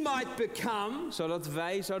we might become Zodat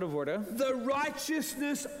wij zouden worden the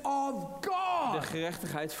righteousness of de God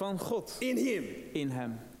gerechtigheid van God in him. in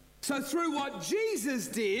hem. So through what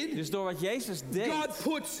Jesus did, Dus door wat Jezus deed, God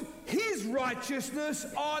puts his righteousness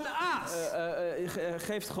on us.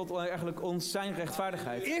 geeft God eigenlijk ons zijn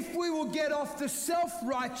rechtvaardigheid. If we will get off the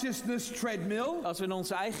self-righteousness treadmill Als we in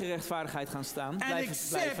onze eigen rechtvaardigheid gaan staan, and blijven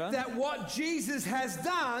accept that what Jesus has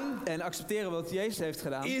done en accepteren wat Jezus heeft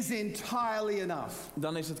gedaan, is entirely enough.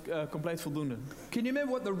 dan is het compleet voldoende. Can you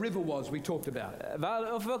remember what the river was we talked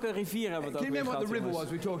about? Over welke rivier hebben we het Can ook you weer remember what gehad, the river jongens?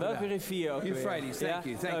 was we talked Welke about? rivier ook weer? Euphrates, thank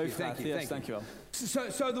you, thank you, thank you, Yes, thank you. dankjewel.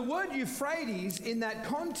 So the word Euphrates in that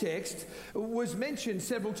context was mentioned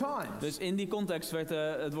several times. Dus in die context werd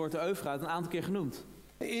het woord de Eufraat een aantal keer genoemd.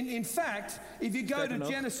 In fact, if you go Sterker to nog.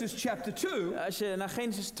 Genesis chapter 2, Als je naar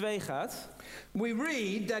Genesis 2 gaat, we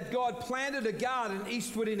read that God planted a garden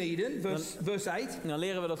eastward in Eden, verse 8. dan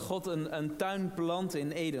leren we dat God een tuin plantte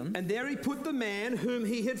in Eden. And there he put the man whom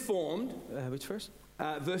he had formed. Which verse?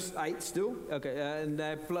 Verse 8 still. Oké,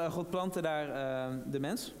 God plantte daar de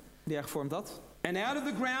mens die hij gevormd had. And out of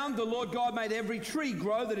the ground the Lord God made every tree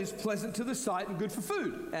grow that is pleasant to the sight and good for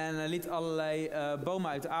food. En hij liet allerlei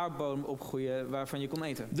bomen uit de aardbodem opgroeien waarvan je kon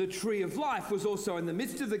eten. The tree of life was also in the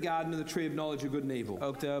midst of the garden, and the tree of knowledge of good and evil.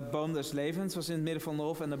 Ook de boom des levens was in het midden van de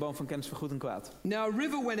hof en de boom van kennis van goed en kwaad. Now a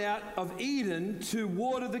river went out of Eden to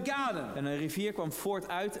water the garden. En een rivier kwam voort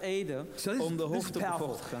uit Eden om de hof te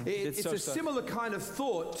bevochtigen. Dit is It's zo a sterk. similar kind of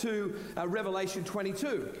thought to Revelation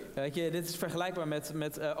 22, Weet je, dit is vergelijkbaar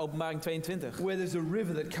met Openbaring 22. where there's a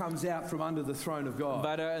river that comes out from under the throne of God.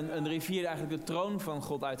 Waar er een rivier eigenlijk de troon van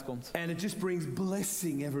God uitkomt. And it just brings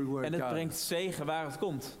blessing everywhere En it het goes. brengt zegen waar het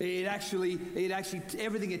komt. It actually,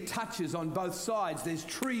 everything it touches on both sides, there's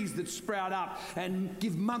trees that sprout up and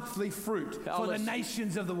give monthly fruit for the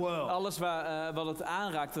nations of the world. Alles wat het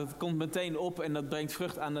aanraakt, dat komt meteen op en dat brengt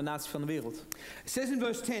vrucht aan de naties van de wereld. It says in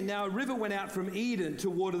verse 10, now a river went out from Eden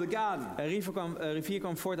to water the garden. Een rivier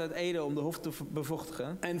kwam voort uit Eden om de hof te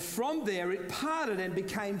bevochtigen. And from there it parted and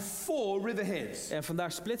became 4 riverheads. En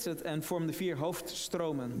vandaar splitste het en vormde 4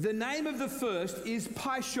 hoofdstromen. The name of the first is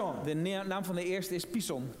Pishon. De naam van de eerste is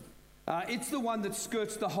Pison. It's the one that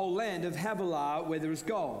skirts the whole land of Havilah where there is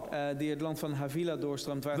gold. Die het land van Havila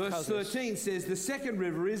doorstroomt waar het Verse goud is. 13 says the second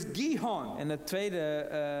river is Gihon. En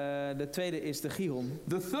de tweede is de Gihon.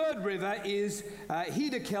 The third river is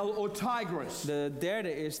Hiddekel or Tigris. De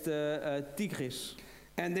derde is de Tigris.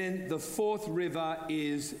 And then the fourth river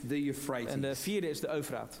is the Euphrates. En de vierde is de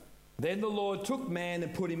Eufraat. Then the Lord took man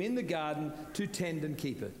and put him in the garden to tend and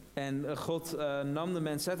keep it. En God nam de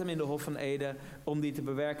mens, zet hem in de hof van Eden om die te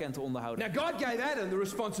bewerken en te onderhouden. Now God gave Adam the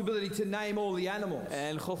responsibility to name all the animals.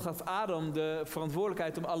 En God gaf Adam de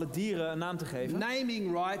verantwoordelijkheid om alle dieren een naam te geven.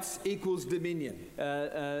 Naming rights equals dominion.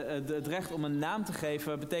 Het recht om een naam te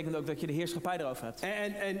geven betekent ook dat je de heerschappij erover hebt.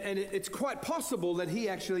 And it's quite possible that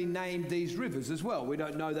he actually named these rivers as well. We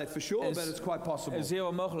don't know that for sure, but it's quite possible. Het is heel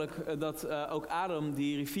wel mogelijk dat ook Adam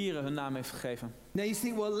die rivieren hun naam heeft gegeven. Now you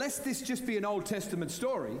think, well, lest this just be an Old Testament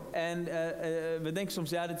story. En we denken soms,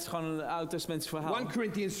 ja, dit is gewoon een Oud-testamentisch verhaal. 1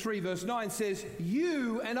 Corinthians 3 verse 9 says,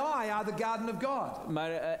 you and I are the garden of God. Maar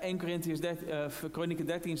 1 Kronieken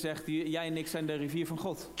 13 zegt, jij en ik zijn de rivier van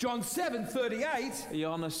God. John 7:38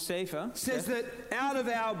 Johannes 7 says zegt, that out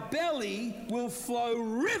of our belly will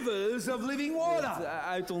flow rivers of living water.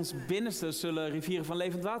 uit ons binnenste zullen rivieren van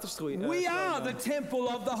levend water stroeien. We are the temple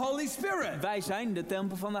of the Holy Spirit. Wij zijn de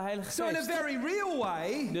tempel van de Heilige So in a Geest. very real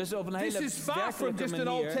way, Dus op een this hele is far from werkelijke just an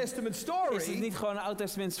Old manier Testament is het story. niet gewoon een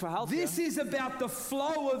Oud-testamentisch verhaal. This is about the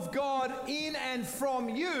flow of God in and from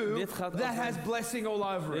you Dit gaat that over- has blessing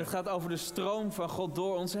all over Dit it. gaat over de stroom van God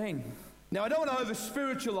door ons heen. Now I don't want to over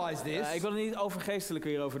spiritualize this, Ik wil er niet overgeestelijk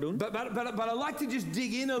hierover doen. but I like to just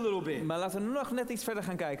dig in a little bit. Maar laten we nog net iets verder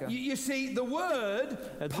gaan kijken. You see, the word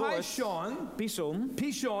Het woord Pishon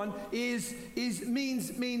Pison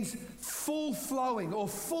means full flowing or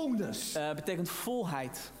fullness. betekent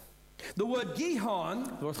volheid. The word Gihon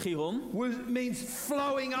Het woord Giron, means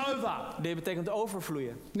flowing over. dit betekent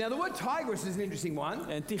overvloeien. Now, the word Tigris is an interesting one.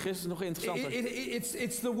 En Tigris is nog interessanter.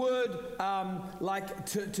 It's the word like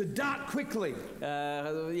to dart quickly.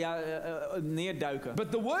 Neerduiken.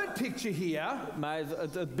 But the word picture here Maar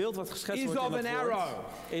het beeld wat geschetst is wordt of in an het woord, arrow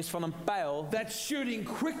is van een pijl that's shooting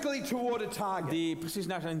quickly toward a target. die precies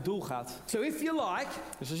naar zijn doel gaat. So if you like,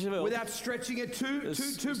 Dus als je wilt, without stretching it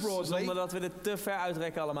too broadly, zonder dat we dit te ver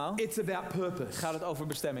uitrekken allemaal, it's about purpose. gaat het over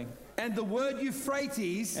bestemming. And the word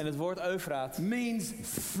Euphrates En het woord Eufraat means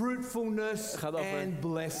fruitfulness gaat over and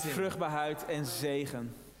blessing. vruchtbaarheid en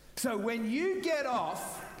zegen. So when you get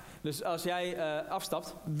off Dus als jij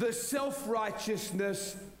afstapt, the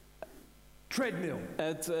self-righteousness treadmill,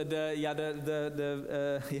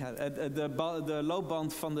 de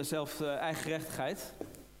loopband van de eigen gerechtigheid.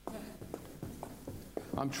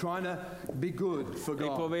 I'm trying to be good for Ik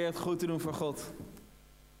God. probeer het goed te doen voor God.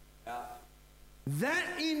 That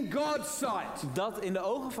in God's sight, Dat in de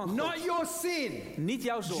ogen van God, not your sin. niet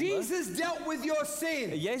jouw zonde. Jesus dealt with your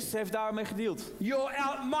sin. Jezus heeft daarmee gedeeld.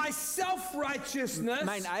 My self-righteousness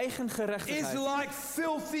Mijn eigen is gerechtigheid like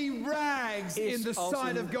filthy rags in is the als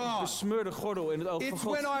sight of een God. besmeurde gordel in het oog van It's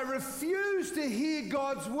God. when I refuse to hear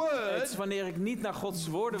God's Het is word wanneer ik niet naar Gods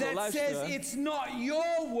woorden wil that says luisteren. it's not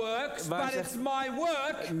your works, Waar but zegt- it's my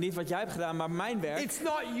work. Niet wat jij hebt gedaan, maar mijn werk. It's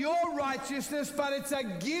not your righteousness, but it's a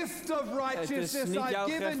gift of Het is righteousness niet I've jouw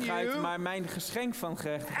given gerechtigheid, you. maar mijn geschenk van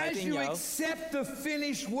gerechtigheid As in you jou. accept the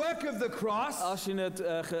finished work of the cross, Als je het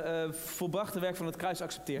volbrachte werk van het kruis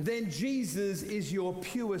accepteert, then Jesus is your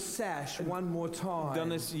pure sash one more time.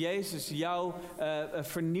 dan is Jezus jouw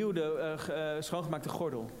vernieuwde, schoongemaakte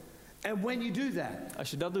gordel. And when you do that,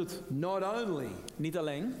 Als je dat doet, not only niet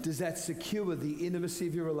alleen, does that secure the intimacy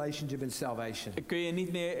of your relationship and salvation, kun je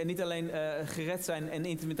niet alleen gered zijn en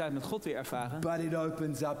intimiteit met God weer ervaren, but it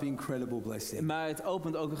opens up incredible blessing. maar het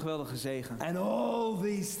opent ook een geweldige zegen. And all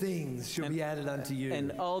these things shall be added unto you.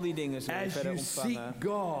 En al die dingen zullen we As verder you seek ontvangen.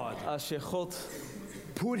 God, Als je God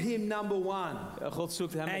put him number one. God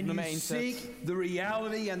zoekt hem op And nummer you 1 zet. seek the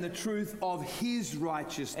reality and the truth of his En je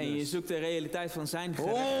righteousness. zoekt de realiteit van zijn All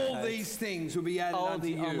gerechtigheid. these things will be added Al unto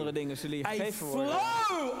die andere you. dingen zullen je A gegeven worden.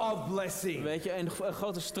 flow of blessing. Weet je, een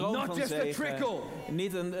grote stroom Not van just a zegen. trickle.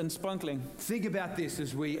 Niet een sprankeling. Think about this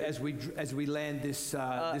as we land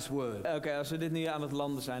this word. Oké, als we dit nu aan het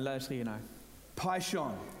landen zijn, luister hiernaar.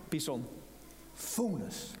 Paishon, Pison,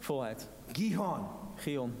 fullness. volheid. Gihon,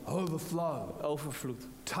 Gion, overflow. overvloed.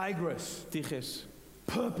 Tigris, Tigris,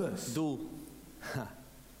 purpose. doel.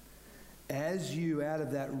 As you, out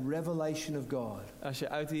of that revelation of God, Als je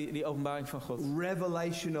uit die openbaring van God,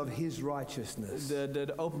 revelation of his righteousness,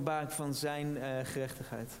 de openbaring van zijn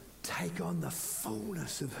gerechtigheid. take on the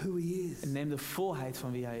fullness of who he is. En neem de volheid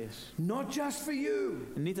van wie hij is. Not just for you,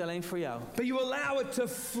 En niet alleen voor jou, but you allow it to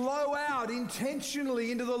flow out intentionally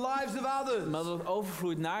into the lives of others. maar dat het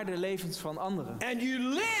overvloeit naar de levens van anderen. And you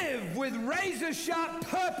live with razor sharp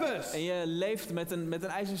purpose. En je leeft met een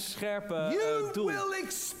ijzerscherpe You doel. will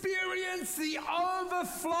experience the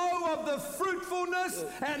overflow of the fruitfulness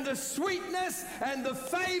and the sweetness and the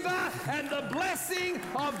favor and the blessing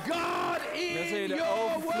of God Dan zul je in de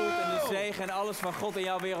your overvloed en de world. zegen en alles van God in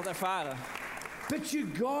jouw wereld ervaren. But you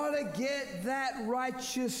gotta get that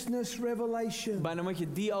righteousness revelation. Maar dan moet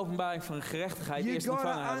je die openbaring van gerechtigheid You eerst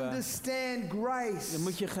ontvangen gotta hebben. understand grace. Dan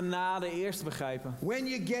moet je genade eerst begrijpen. When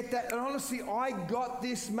you get that, and honestly, I got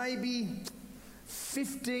this maybe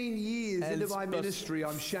 15 years En into het my pas- ministry, I'm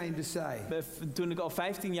ashamed to say. Toen ik al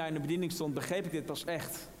 15 jaar in de bediening stond, begreep ik dit pas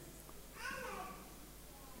echt.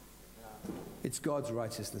 It's God's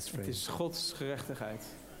righteousness, Het friends. is Gods gerechtigheid.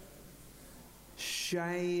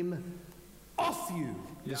 Shame off you.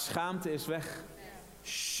 De schaamte is weg.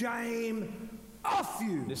 Shame off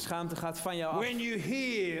you. De schaamte gaat van jou af. When you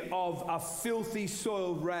hear of a filthy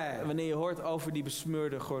soiled rag, Wanneer je hoort over die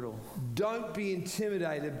besmeurde gordel. don't be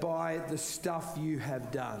intimidated by the stuff you have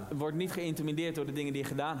done. Word niet geïntimideerd door de dingen die je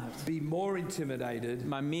gedaan hebt. Be more intimidated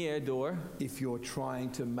Maar meer door if you're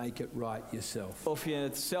trying to make it right yourself. of je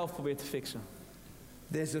het zelf probeert te fixen.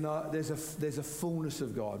 There's a fullness of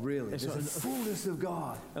God, really. There's There's a fullness of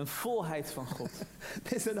God. Een volheid van God.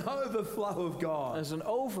 There's an overflow of Er God. is een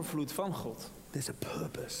overvloed van God. There's a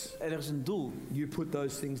purpose. En er is een doel. You put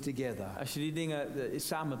those things together. Als je die dingen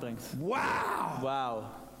samenbrengt. Wow! Wauw.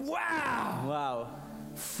 Wow! Wauw.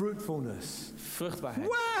 Fruitfulness. Vruchtbaarheid.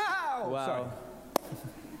 Wow! Sorry. Wauw.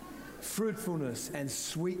 Fruitfulness and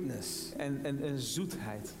sweetness. En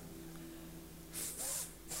zoetheid.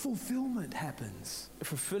 Fulfillment happens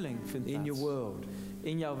Vervulling vindt in your plaats. world.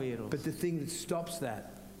 In jouw wereld. But the thing that stops that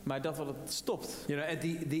Maar dat wat het stopt. You know, at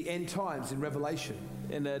the end times in Revelation,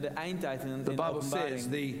 In de eindtijd in the de Bible openbaring. says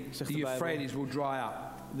the Zegt de Bijbel. Euphrates will dry up.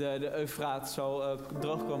 De Eufraat zal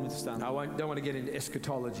droog komen te staan. I don't want to get into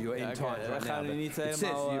eschatology or end times We right gaan now. nu But niet it says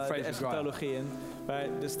helemaal the de Euphrates will dry up. eschatologie in. Maar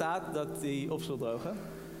er staat dat die op zal drogen.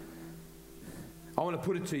 I want to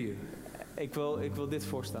put it to you. Ik wil dit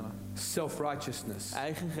voorstellen. Self-righteousness,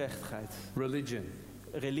 Eigen gerechtigheid. religion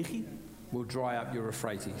Religie will dry up your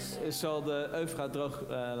Euphrates. zal de Eufraat droog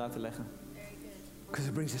laten leggen. Because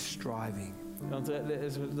it brings a striving. Want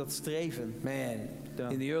dat streven. Man,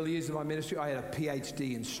 in the early years of my ministry, I had a PhD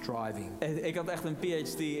in striving. Ik had echt een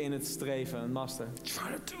PhD in het streven, een master.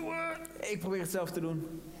 Trying to do it. Ik probeer het zelf te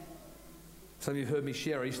doen. Some of you have heard me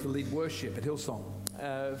share. I used to lead worship at Hillsong.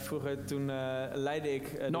 Vroeger toen leidde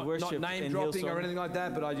ik de Not worship name in dropping Hillsong. or anything like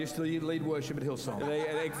that, but I used to lead worship at Hillsong.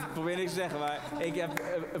 Ik probeer niks te zeggen, maar ik heb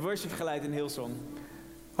worship geleid in Hillsong.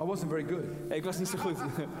 I wasn't very good, Ik was niet zo goed,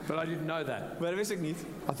 but I didn't know that. maar dat wist ik niet.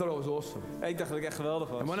 I thought it was awesome. Ik dacht dat ik echt geweldig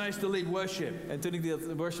And was. when I used to lead worship, En toen ik dat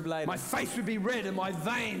worship leidde, my face would be red and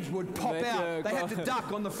my veins would pop Weet je, out. They had to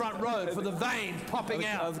duck on the front row for the veins popping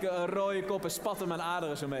out. had ik een rode kop en spatte mijn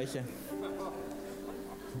aderen zo'n beetje.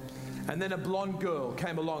 And then a blonde girl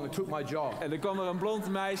came along and took my job. En er kwam er een blond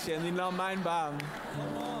meisje en die nam mijn baan.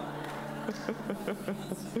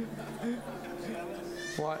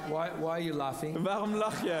 Why are you laughing? Waarom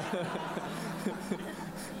lach je?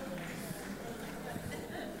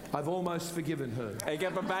 I've almost forgiven her. Ik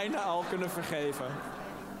heb haar bijna al kunnen vergeven.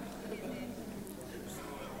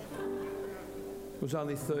 It was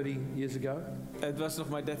only 30 years ago. Het was nog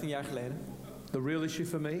maar 13 jaar geleden. The real issue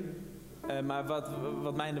for me, Maar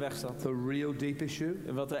wat mij in de weg zat, the real deep issue,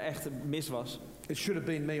 wat er echt mis was, it should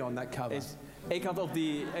have been me on that cover. is ik had op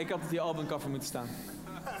die albumcover moeten staan.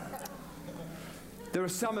 There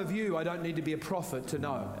are some of you, I don't need to be a prophet to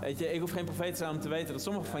know. Weet je, ik hoef geen profeet te zijn om te weten dat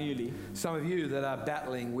sommige van jullie Some of you that are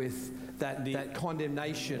battling with that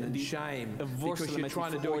condemnation and shame because worstelen you're met die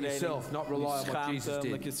trying to do it yourself, not rely die on what schaamte, Jesus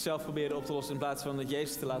omdat je did. het zelf probeerde op te lossen in plaats van dat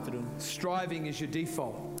Jezus te laten doen. Striving is your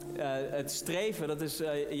default. Het streven, dat is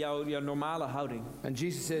jouw normale houding. And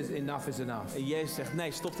Jesus says enough is enough. En Jezus zegt,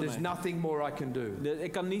 nee, stop There's ermee. nothing more I can do.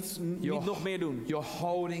 Ik kan niet nog meer doen. You're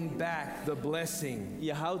holding back the blessing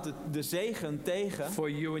Je houdt de zegen tegen for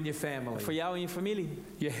you and your family. voor jou en je familie.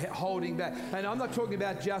 You're holding back. And I'm not talking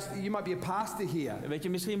about just, you might be a pastor here. Weet je,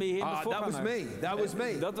 misschien ben je hier in de That was voorganger. me. That was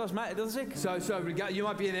me. Dat was mij, dat is ik. So you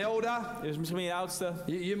might be an elder. Dus misschien ben je de oudste.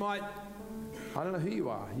 You might, I don't know who you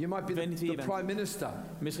are. You might be weet niet wie je the bent. prime minister.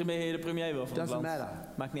 Misschien ben je de premier wel van het Doesn't land. matter.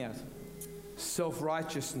 Maakt niet uit.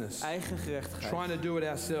 Self-righteousness, Eigen gerechtigheid. trying to do it Het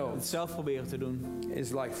ourselves, zelf proberen te doen is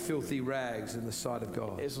like filthy rags in the sight of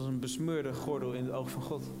God. is als een besmeurde gordel in het oog van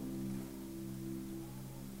God.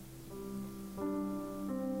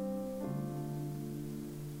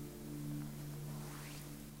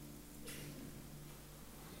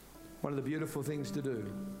 One of the beautiful things to do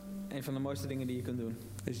Een van de mooiste dingen die je kunt doen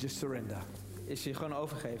is just surrender. is je gewoon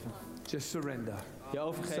overgeven. Just surrender. Je Say,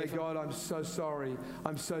 overgeven. God, I'm so sorry.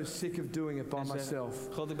 I'm so sick of doing it by En zeggen, myself.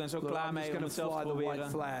 God, ik ben zo Lord, klaar I'm just mee om going het to zelf te fly the white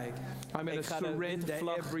proberen. flag. I'm going Ik to ga de witte surrender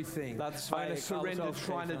vlag everything. laten I'm zwaaien. going to Ik ga alles surrender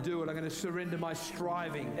trying to overgeven. do it. I'm going to surrender my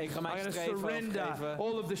striving. Ik ga I'm mijn going to streven surrender overgeven.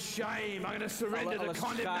 all of the shame. I'm going to surrender Alle the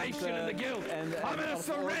condemnation schaamte and the guilt. en I'm going alle to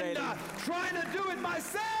surrender veroordeling. trying to do it Ik ga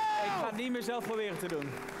myself. het niet meer zelf proberen te doen.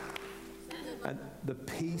 And the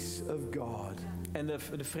peace of God En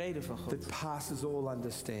de vrede van God, that passes all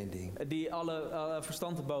understanding die alle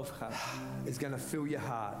verstand te boven gaat, is going to fill your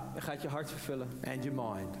heart gaat je hart vervullen. and your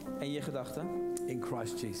mind En je gedachten in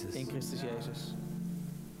Christ Jesus. in Christus Jezus.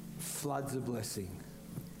 Floods of blessing,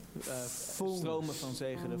 Stromen van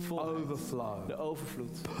zegen, de volheid, overflow, de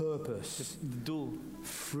overvloed, purpose, het doel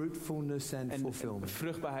fruitfulness and en de fulfillment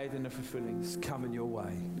vruchtbaarheid en de vervulling. is coming your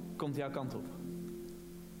way. Komt jouw kant op.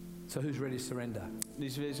 So who's ready to surrender?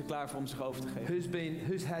 Dus is er klaar voor om zich over te geven.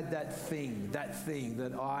 Who's had that thing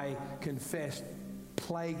that I confessed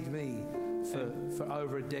plagued me for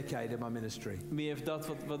over a decade in my ministry? Wie heeft dat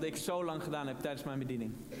wat ik zo lang gedaan heb tijdens mijn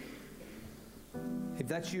bediening? If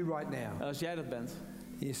that's you right now, Als jij dat bent,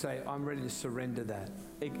 you say, I'm ready to surrender that.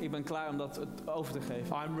 ik ben klaar om dat over te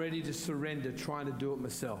geven. I'm ready to surrender trying to do it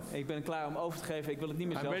myself. Ik ben klaar om over te geven, ik wil het niet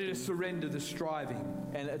meer I'm zelf ready to doen. surrender the striving.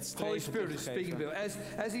 En het Holy streven Spirit te is speaking to geven.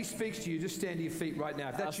 you. As He speaks to you, just stand to your feet right now.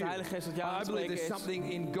 If that's Als de you, Heilige Geest tot jou aan I het believe spreken there's is,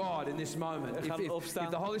 something in God in this moment. Ga If opstaan.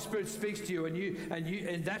 the Holy Spirit speaks to you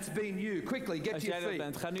and that's been you, quickly get als to your jij dat feet.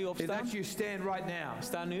 bent, ga nu If opstaan. that's you, stand right now.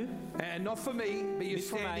 Sta nu. And not for me, but you're Niet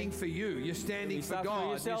voor standing mij. for you. You're standing Je for staat voor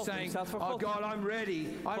God. jezelf, You're je saying, staat voor oh God. God, I'm ready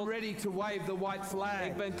I'm ready to wave the white flag.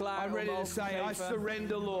 Ik ben klaar I'm om ready to over te say, I geven.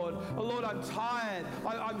 surrender, Lord. Oh, Lord, I'm tired.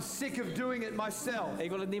 I'm sick of doing it myself. Ik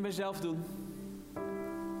wil het niet meer zelf doen.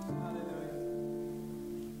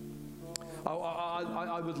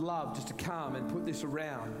 I would love just to come and put this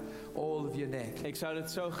around all of your neck. Ik zou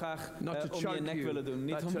dit zo graag Not to om je choke nek you, willen doen.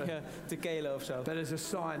 Niet but om to- je te kelen of zo. But as a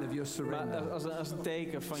sign of your surrender. Maar als een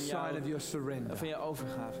teken van Sign of your van surrender. je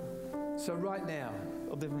overgave. So right now,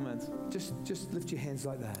 Op dit moment. just lift your hands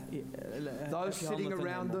like that. Heb Those je handen sitting ten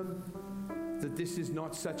around hemel. them, that this is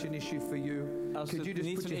not such an issue for you. Als Could you het just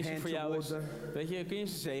niet put zo'n your issue hand voor jou towards is, them? weet je, kun je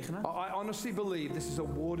ze zegenen? I honestly believe this is a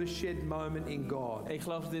watershed moment in God. Ik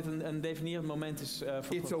geloof dat dit een definierend moment is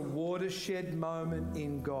voor It's a God. watershed moment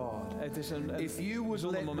in God. Het is een If you would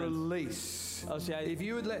bijzonder let moment. release, Als jij, if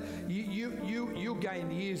you would let, you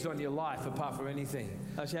gain years on your life apart from anything.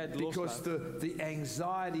 als jij het Because loslaat, the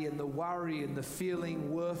anxiety and the worry and the feeling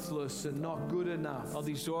worthless and not good enough, al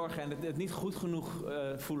die zorgen en het niet goed genoeg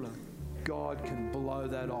voelen. God can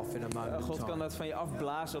blow that off in a moment of God kan time. dat van je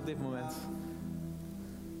afblazen op dit moment.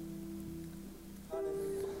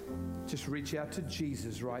 Just reach out to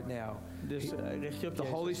Jesus right now. Dus richt je op The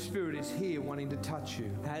Holy Jezus. Spirit is here wanting to touch you.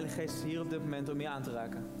 De Heilige Geest is hier op dit moment om je aan te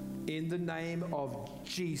raken. In the name of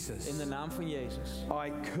Jesus, In de naam van Jezus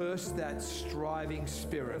I curse that striving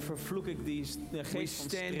spirit. vervloek ik die We geest van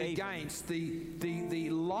stand streven. against the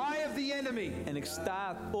lie of the enemy En ik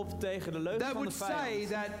sta op tegen de leugen that van de would say vijand.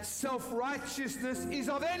 that self-righteousness is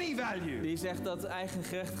of any value. Die zegt dat eigen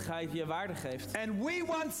gerechtigheid je waarde geeft. And we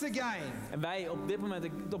once again En wij op dit moment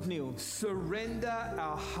opnieuw. surrender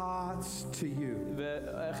our hearts to you. We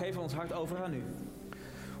geven ons hart over aan u.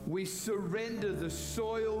 We surrender the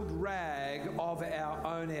soiled rag of our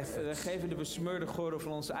own We efforts. geven de besmeurde gordel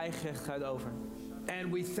van onze eigen gerechtigheid over.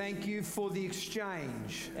 And we thank you for the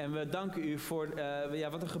exchange En we danken u voor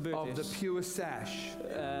wat er gebeurd of the is. pure sash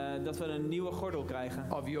Dat we een nieuwe gordel krijgen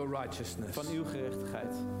of your righteousness. van uw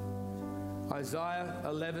gerechtigheid. Isaiah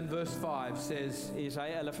 11 verse 5 says,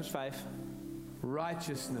 Jesaja 11 vers 5.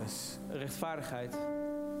 righteousness Rechtvaardigheid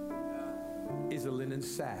is a linen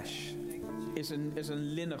sash. is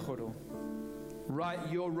een linnen gordel.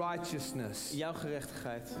 Your righteousness Jouw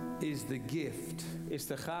gerechtigheid is the gift is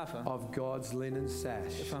de gave of God's linen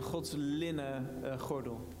sash van Gods linnen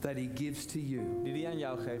gordel. that He gives to you Die hij aan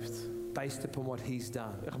jou geeft. based upon what He's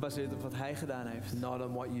done, Gebaseerd op wat hij gedaan heeft. not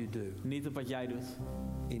on what you do. Niet op wat jij doet.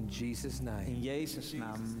 In Jesus' name, In Jezus'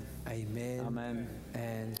 naam. amen. Amen.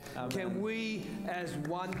 And Amen. can we, as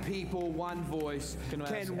one people, one voice, Kunnen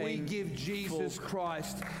wij als can we één give Jesus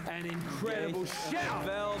Christ an incredible Jezus, een shout?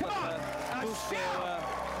 geweldige Come on, a toeschouwer.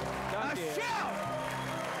 shout! Dank A je. shout!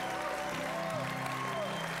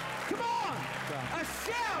 Come on! Ja. A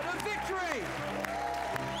shout of victory!